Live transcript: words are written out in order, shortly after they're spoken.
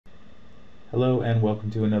Hello and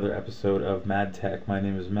welcome to another episode of Maad Tek. My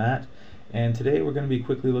name is Matt, and today we're going to be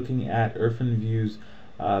quickly looking at IrfanView's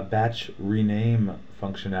batch rename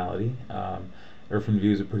functionality.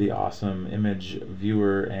 IrfanView is a pretty awesome image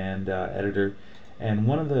viewer and editor, and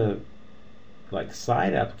one of the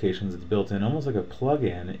side applications that's built in, almost like a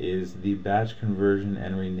plug-in, is the batch conversion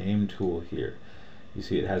and rename tool here. You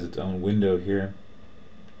see it has its own window here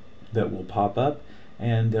that will pop up,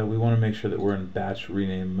 and we want to make sure that we're in batch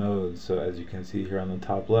rename mode. So as you can see here on the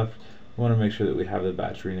top left, we want to make sure that we have the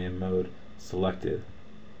batch rename mode selected.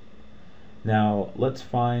 Now let's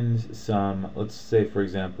find some, let's say for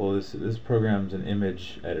example this program's an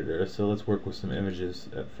image editor, so let's work with some images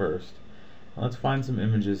at first. Now let's find some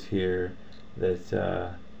images here that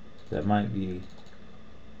that might be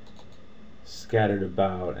scattered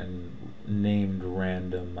about and named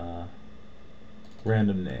random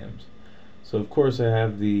names. So of course I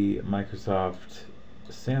have the Microsoft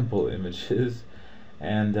sample images,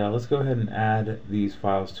 and let's go ahead and add these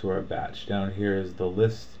files to our batch. Down here is the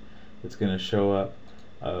list that's going to show up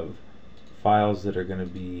of files that are going to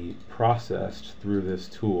be processed through this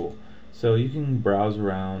tool. So you can browse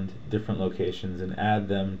around different locations and add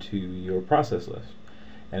them to your process list,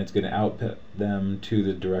 and it's going to output them to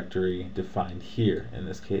the directory defined here, in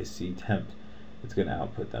this case ctemp. It's going to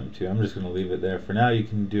output them to. I'm just going to leave it there for now. You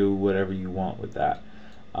can do whatever you want with that.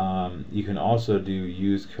 You can also do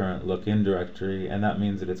use current look-in directory, and that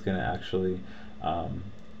means that it's going to actually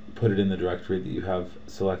put it in the directory that you have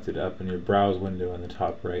selected up in your browse window in the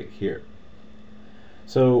top right here.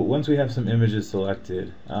 So once we have some images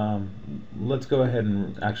selected, let's go ahead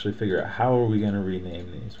and actually figure out how are we going to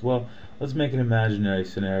rename these. Well, let's make an imaginary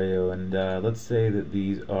scenario, and let's say that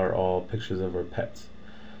these are all pictures of our pets.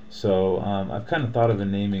 So I've kind of thought of a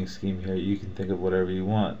naming scheme here. You can think of whatever you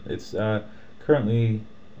want. It's currently,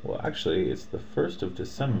 well actually it's the 1st of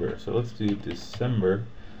December, so let's do December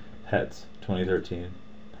Pets 2013.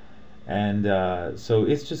 And so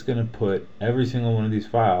it's just going to put every single one of these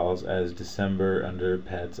files as December under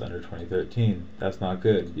Pets under 2013. That's not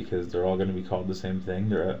good, because they're all going to be called the same thing.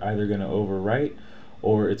 They're either going to overwrite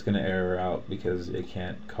or it's going to error out because it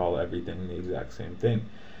can't call everything the exact same thing.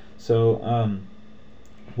 So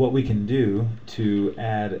what we can do to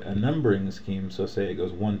add a numbering scheme, so say it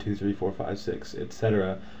goes 1, 2, 3, 4, 5, 6,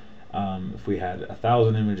 etc. If we had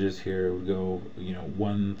 1,000 images here, it would go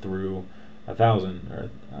 1 through 1,000, or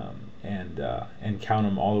and count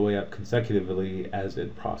them all the way up consecutively as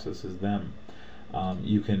it processes them.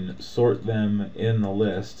 You can sort them in the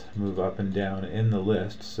list, move up and down in the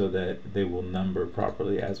list so that they will number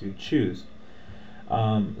properly as you choose.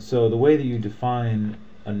 So the way that you define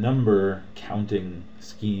a number counting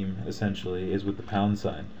scheme essentially is with the pound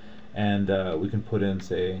sign, and we can put in,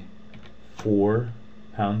 say, 4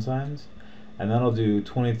 pound signs, and that'll do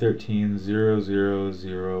 2013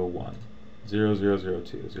 0001,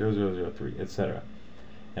 0002, 0003, etc.,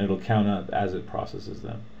 and it'll count up as it processes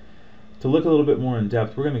them. To look a little bit more in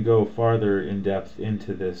depth, we're going to go farther in depth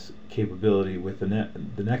into this capability with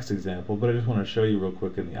the next example, but I just want to show you real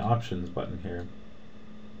quick in the options button here.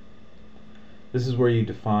 This is where you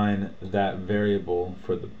define that variable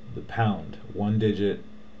for the pound, 1 digit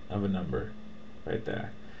of a number right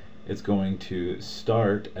there. It's going to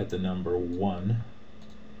start at the number 1,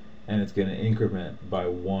 and it's going to increment by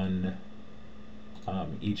 1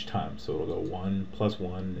 each time. So it'll go 1 plus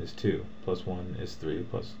 1 is 2, plus 1 is 3,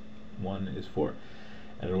 plus 1 is 4,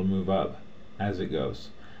 and it'll move up as it goes.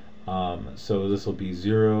 So this will be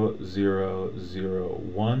 0, 0, 0,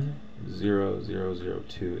 1, 0, 0, 0,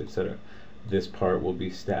 2, etc. This part will be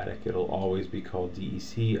static. It'll always be called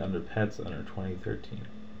DEC under Pets under 2013.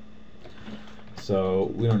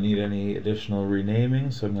 So we don't need any additional renaming,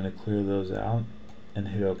 so I'm going to clear those out and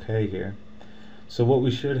hit OK here. So what we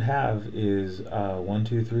should have is 1,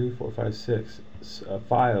 2, 3, 4, 5, 6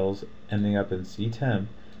 files ending up in ctemp.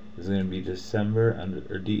 This is going to be December under,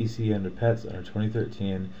 or DEC under Pets under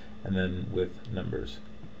 2013, and then with numbers.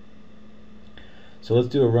 So let's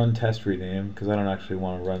do a run test rename, because I don't actually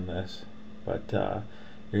want to run this. But you're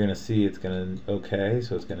going to see it's going to OK,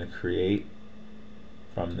 so it's going to create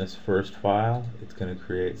from this first file, it's going to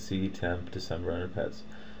create ctemp December under Pets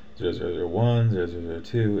 0001,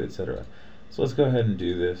 0002, etc. So let's go ahead and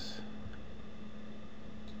do this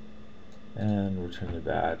and return the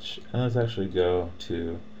batch, and let's actually go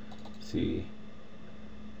to ctemp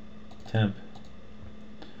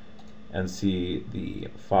and see the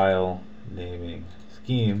file naming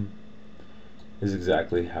scheme is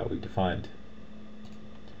exactly how we defined.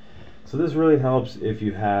 So this really helps if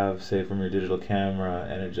you have, say, from your digital camera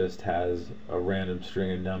and it just has a random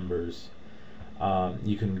string of numbers.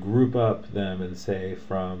 You can group up them and say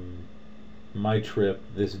from my trip,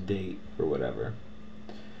 this date, or whatever.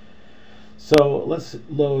 So let's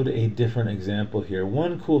load a different example here.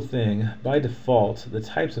 One cool thing, by default, the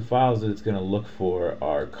types of files that it's going to look for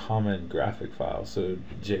are common graphic files, so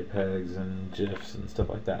JPEGs and GIFs and stuff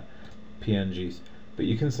like that, PNGs. But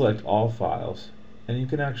you can select all files, and you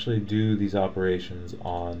can actually do these operations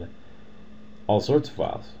on all sorts of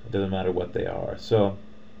files. It doesn't matter what they are. So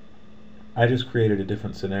I just created a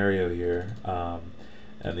different scenario here,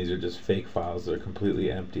 and these are just fake files that are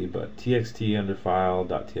completely empty, but txt under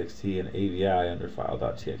file.txt and avi under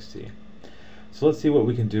file.txt. So let's see what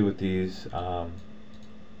we can do with these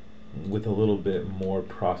with a little bit more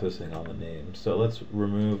processing on the name. So let's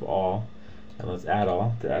remove all, and let's add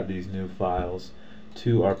all to add these new files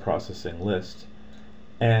to our processing list.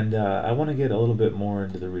 And I want to get a little bit more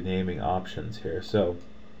into the renaming options here. So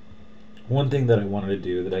one thing that I wanted to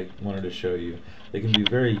do, that I wanted to show you, that can be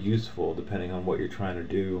very useful depending on what you're trying to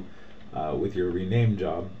do with your rename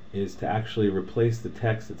job, is to actually replace the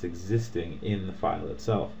text that's existing in the file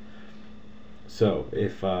itself. So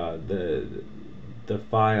if the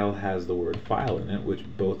file has the word file in it, which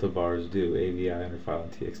both of ours do, avi under file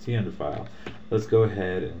and txt under file, let's go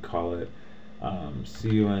ahead and call it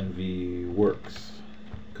conv works,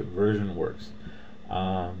 conversion works,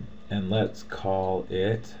 and let's call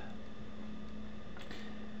it,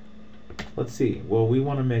 let's see, well, we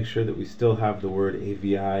want to make sure that we still have the word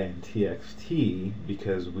avi and txt,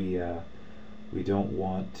 because we don't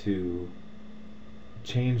want to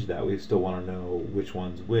change that. We still want to know which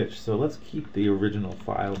one's which. So let's keep the original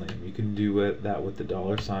file name. You can do that with the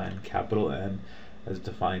 $ capital N as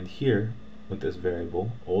defined here with this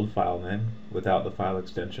variable, old file name, without the file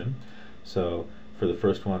extension. So for the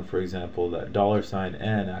first one, for example, that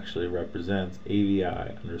 $N actually represents avi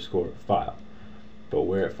underscore file. But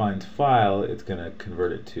where it finds file, it's going to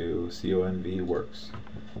convert it to conv works.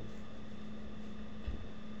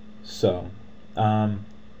 So,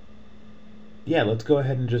 yeah, let's go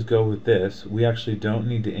ahead and just go with this. We actually don't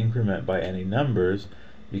need to increment by any numbers,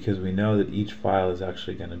 because we know that each file is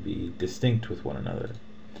actually going to be distinct with one another.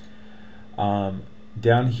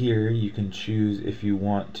 Down here, you can choose if you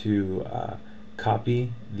want to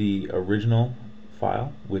copy the original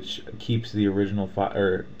file, which keeps the original file,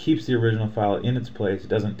 or keeps the original file in its place. It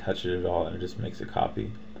doesn't touch it at all, and it just makes a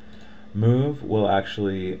copy. Move will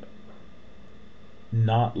actually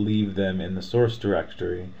not leave them in the source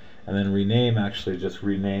directory, and then rename actually just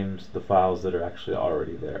renames the files that are actually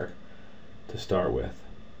already there to start with.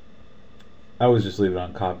 I always just leave it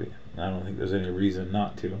on copy. I don't think there's any reason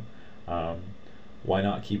not to. Why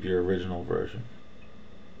not keep your original version?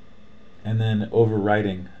 And then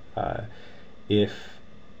overwriting, if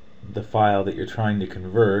the file that you're trying to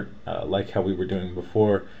convert, like how we were doing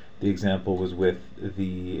before, the example was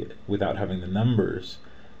without having the numbers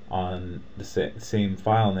on the same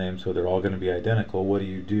file name, so they're all going to be identical. What do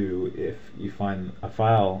you do if you find a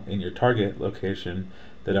file in your target location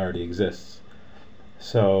that already exists?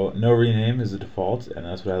 So no rename is the default, and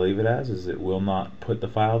that's what I leave it as, is it will not put the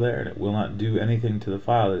file there, and it will not do anything to the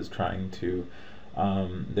file that it's trying to,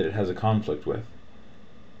 that it has a conflict with.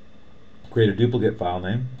 Create a duplicate file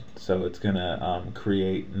name, so it's going to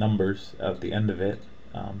create numbers at the end of it,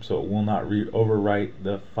 so it will not overwrite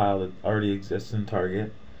the file that already exists in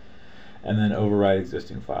target, and then overwrite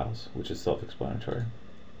existing files, which is self-explanatory.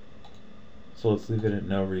 So let's leave it at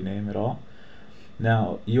no rename at all.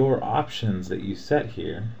 Now, your options that you set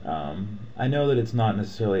here, I know that it's not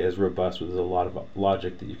necessarily as robust, there's a lot of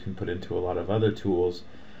logic that you can put into a lot of other tools,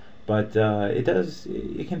 but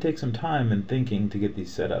it can take some time and thinking to get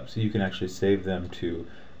these set up, so you can actually save them to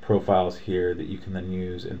profiles here that you can then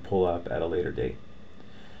use and pull up at a later date.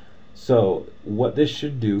 So what this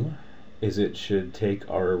should do is it should take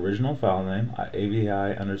our original file name, avi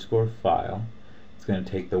underscore file, it's going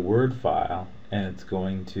to take the word file, and it's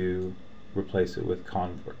going to replace it with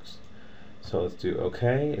convworks. So let's do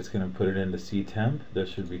OK. It's going to put it into ctemp. There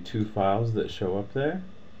should be 2 files that show up there.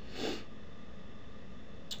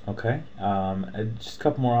 Okay, and just a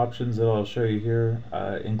couple more options that I'll show you here.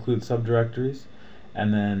 Include subdirectories,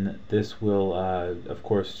 and then this will of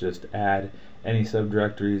course just add any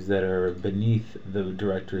subdirectories that are beneath the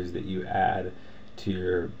directories that you add to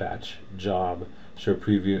your batch job. Show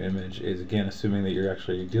preview image is again assuming that you're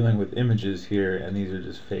actually dealing with images here, and these are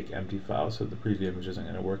just fake empty files, so the preview image isn't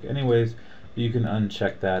going to work anyways, but you can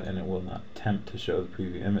uncheck that and it will not attempt to show the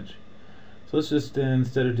preview image. So let's just,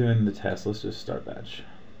 instead of doing the test, let's just start batch.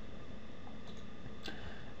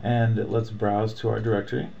 And let's browse to our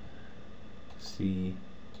directory, ctemp,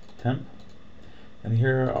 and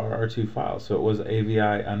here are our 2 files. So it was avi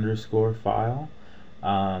underscore file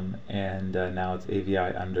and now it's AVI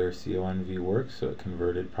under CONV works, so it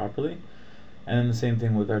converted properly. And then the same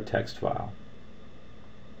thing with our text file.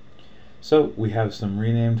 So we have some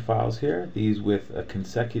renamed files here, these with a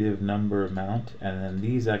consecutive number amount, and then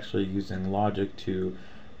these actually using logic to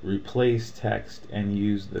replace text and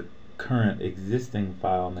use the current existing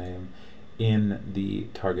file name in the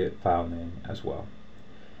target file name as well.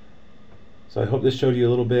 So I hope this showed you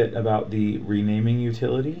a little bit about the renaming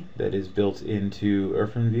utility that is built into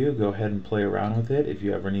IrfanView. Go ahead and play around with it. If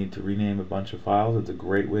you ever need to rename a bunch of files, it's a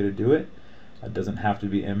great way to do it. It doesn't have to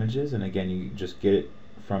be images, and again, you just get it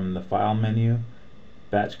from the file menu,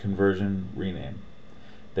 batch conversion, rename.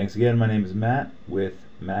 Thanks again. My name is Matt with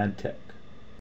Maad Tek.